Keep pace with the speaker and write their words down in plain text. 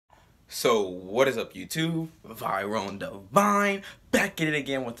So what is up, YouTube? Viral Divine back at it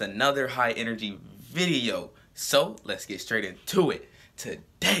again with another high energy video. So let's get straight into it.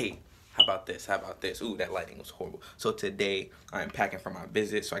 Today, how about this? Ooh, that lighting was horrible. So today I'm packing for my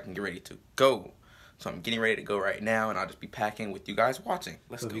visit so I can get ready to go. So I'm getting ready to go right now, and I'll just be packing with you guys watching.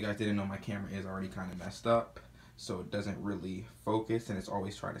 Let's go. If you guys didn't know, my camera is already kind of messed up, so it doesn't really focus, and it's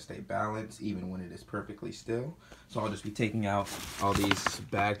always trying to stay balanced even when it is perfectly still. So I'll just be taking out all these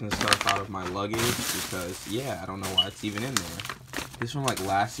bags and stuff out of my luggage because, yeah, I don't know why it's even in there. This is from like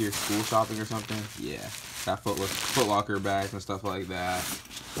last year's school shopping or something. Yeah, got Foot Locker bags and stuff like that.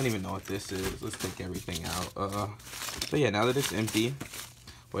 I don't even know what this is. Let's take everything out. But yeah, now that it's empty,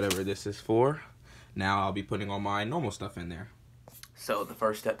 whatever this is for, now I'll be putting all my normal stuff in there. So the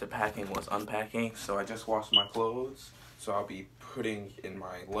first step to packing was unpacking. So I just washed my clothes. So I'll be putting in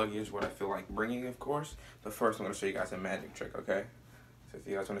my luggage what I feel like bringing, of course. But first I'm going to show you guys a magic trick, okay? So if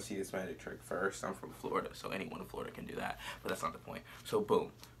you guys want to see this magic trick first, I'm from Florida, so anyone in Florida can do that. But that's not the point. So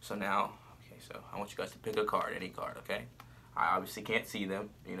boom. So now, okay, so I want you guys to pick a card, any card, okay? I obviously can't see them.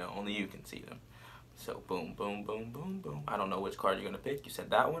 You know, only you can see them. So boom, boom, boom, boom, boom. I don't know which card you're going to pick. You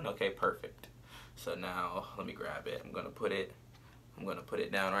said that one? Okay, perfect. So now let me grab it. I'm going to put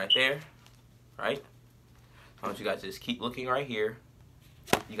it down right there, right? I want you guys to just keep looking right here.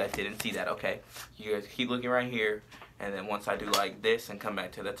 You guys didn't see that, okay? You guys keep looking right here, and then once I do like this and come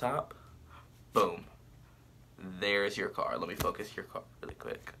back to the top, boom. There's your card. Let me focus your card really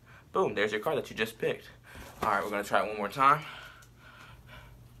quick. Boom, there's your card that you just picked. All right, we're gonna try it one more time.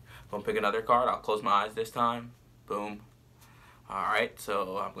 I'm gonna pick another card. I'll close my eyes this time. Boom. All right,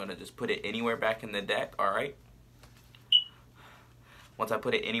 so I'm gonna just put it anywhere back in the deck, all right? Once I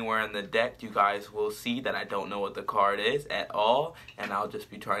put it anywhere in the deck, you guys will see that I don't know what the card is at all, and I'll just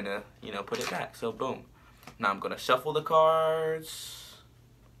be trying to, you know, put it back. So boom. Now I'm gonna shuffle the cards,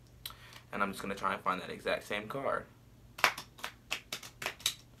 and I'm just gonna try and find that exact same card.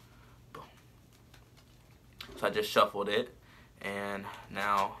 Boom. So I just shuffled it, and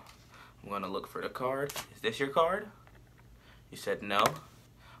now I'm gonna look for the card. Is this your card? You said no.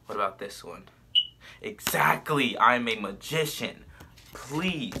 What about this one? Exactly. I'm a magician.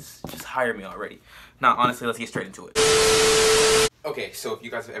 Please, just hire me already. Now, honestly, let's get straight into it. Okay, so if you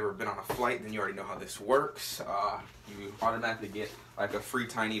guys have ever been on a flight, then you already know how this works. You automatically get like a free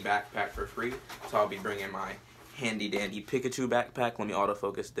tiny backpack for free. So I'll be bringing my handy dandy Pikachu backpack. Let me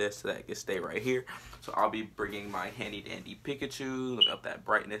autofocus this so that it can stay right here. So I'll be bringing my handy dandy Pikachu. Let me up that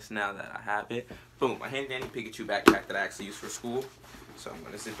brightness now that I have it. Boom, my handy dandy Pikachu backpack that I actually use for school. So I'm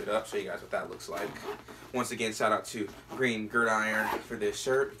going to zip it up, show you guys what that looks like. Once again, shout out to Green Gridiron for this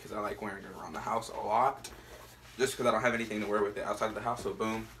shirt because I like wearing it around the house a lot. Just because I don't have anything to wear with it outside of the house. So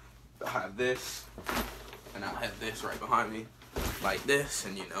boom, I'll have this, and I'll have this right behind me like this.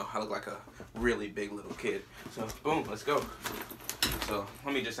 And you know, I look like a really big little kid. So boom, let's go. So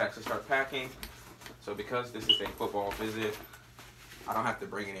let me just actually start packing. So because this is a football visit, I don't have to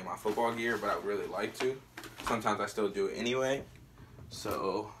bring any of my football gear, but I would really like to. Sometimes I still do it anyway.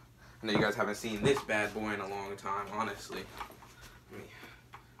 So, I know you guys haven't seen this bad boy in a long time, honestly.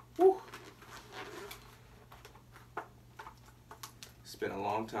 Woo. It's been a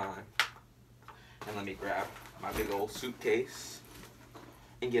long time. And let me grab my big old suitcase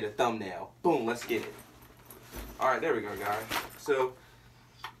and get a thumbnail. Boom, let's get it. Alright, there we go, guys. So,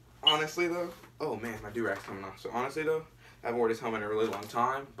 honestly though, oh man, my do-rag's coming off. So, honestly though, I haven't worn this helmet in a really long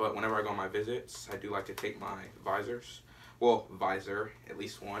time, but whenever I go on my visits, I do like to take my visors. Well, visor, at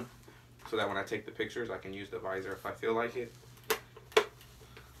least one, so that when I take the pictures, I can use the visor if I feel like it.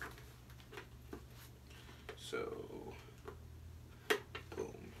 So, boom.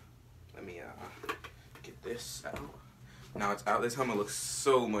 Let me get this out. Now it's out. This helmet looks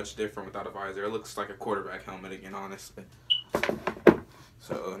so much different without a visor. It looks like a quarterback helmet again, honestly.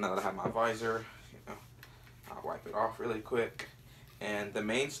 So now that I have my visor, you know, I'll wipe it off really quick. And the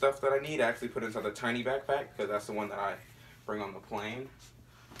main stuff that I need, I actually put inside the tiny backpack because that's the one that I bring on the plane.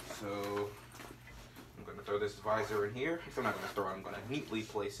 So I'm going to throw this visor in here. If I'm not going to throw it, I'm going to neatly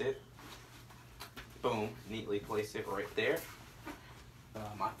place it. Boom, neatly place it right there.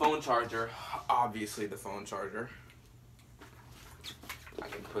 My phone charger, obviously the phone charger. I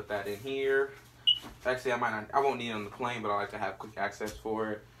can put that in here. Actually, I won't need it on the plane, but I like to have quick access for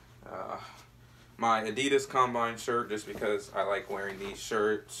it. My Adidas Combine shirt, just because I like wearing these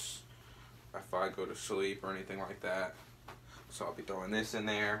shirts if I go to sleep or anything like that. So I'll be throwing this in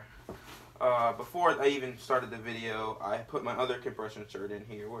there. Before I even started the video, I put my other compression shirt in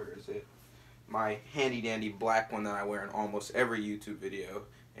here. Where is it? My handy dandy black one that I wear in almost every YouTube video.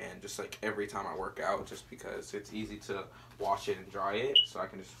 and just like every time I work out, just because it's easy to wash it and dry it, so I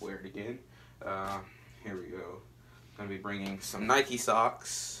can just wear it again. Here we go. I'm gonna be bringing some Nike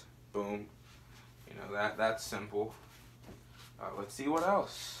socks. Boom. You know, that's simple. Let's see what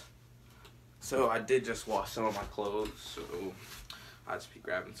else. So I did just wash some of my clothes, so I'll just be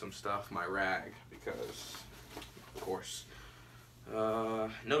grabbing some stuff, my rag, because of course,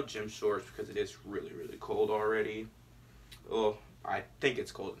 no gym shorts because it is really, really cold already. Oh, I think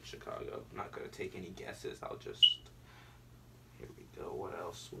it's cold in Chicago. I'm not gonna take any guesses. I'll just, here we go. What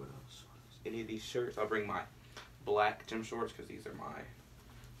else? Any of these shirts? I'll bring my black gym shorts because these are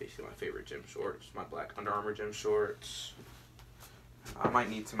basically my favorite gym shorts. My black Under Armour gym shorts. I might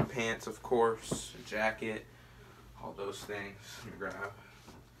need some pants, of course, a jacket, all those things. Let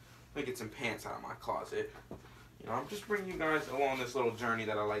me get some pants out of my closet. You know, I'm just bringing you guys along this little journey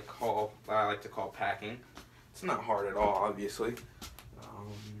that I like to call packing. It's not hard at all, obviously.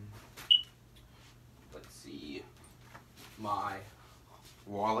 Let's see, my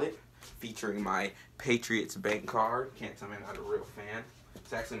wallet featuring my Patriots bank card. Can't tell me I'm not a real fan.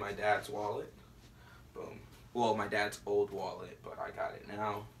 It's actually my dad's wallet. Boom. Well, my dad's old wallet, but I got it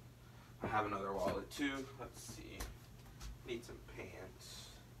now. I have another wallet too. Let's see. Need some pants.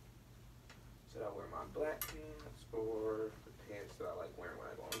 Should I wear my black pants or the pants that I like wearing when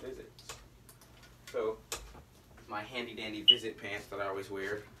I go on visits? So, my handy dandy visit pants that I always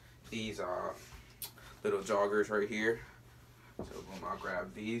wear. These are little joggers right here. So boom, I'll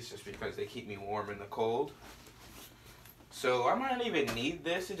grab these just because they keep me warm in the cold. So I might not even need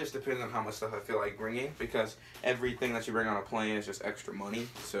this. It just depends on how much stuff I feel like bringing, because everything that you bring on a plane is just extra money.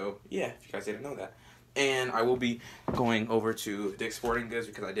 So yeah, if you guys didn't know that. And I will be going over to Dick's Sporting Goods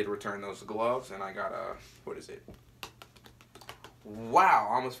because I did return those gloves, and I got a, what is it? Wow,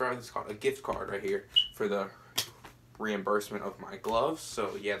 I almost forgot this called, a gift card right here for the reimbursement of my gloves.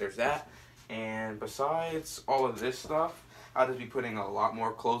 So yeah, there's that. And besides all of this stuff, I'll just be putting a lot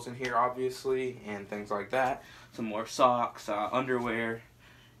more clothes in here, obviously, and things like that. Some more socks, underwear,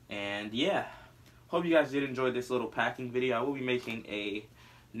 and yeah. Hope you guys did enjoy this little packing video. I will be making a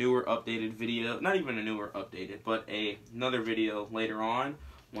newer updated video, not even a newer updated, but another video later on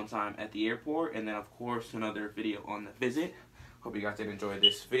once I'm at the airport, and then of course another video on the visit. Hope you guys did enjoy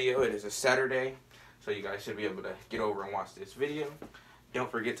this video. It is a Saturday, so you guys should be able to get over and watch this video. Don't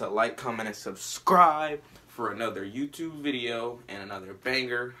forget to like, comment, and subscribe for another YouTube video and another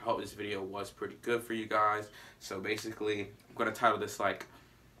banger. I hope this video was pretty good for you guys. So basically, I'm going to title this like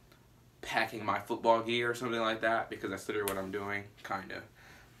packing my football gear or something like that, because that's literally what I'm doing, kind of.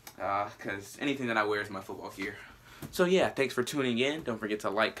 Because anything that I wear is my football gear. So yeah, thanks for tuning in. Don't forget to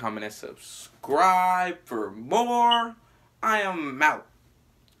like, comment, and subscribe for more. I am out.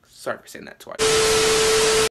 Sorry for saying that twice.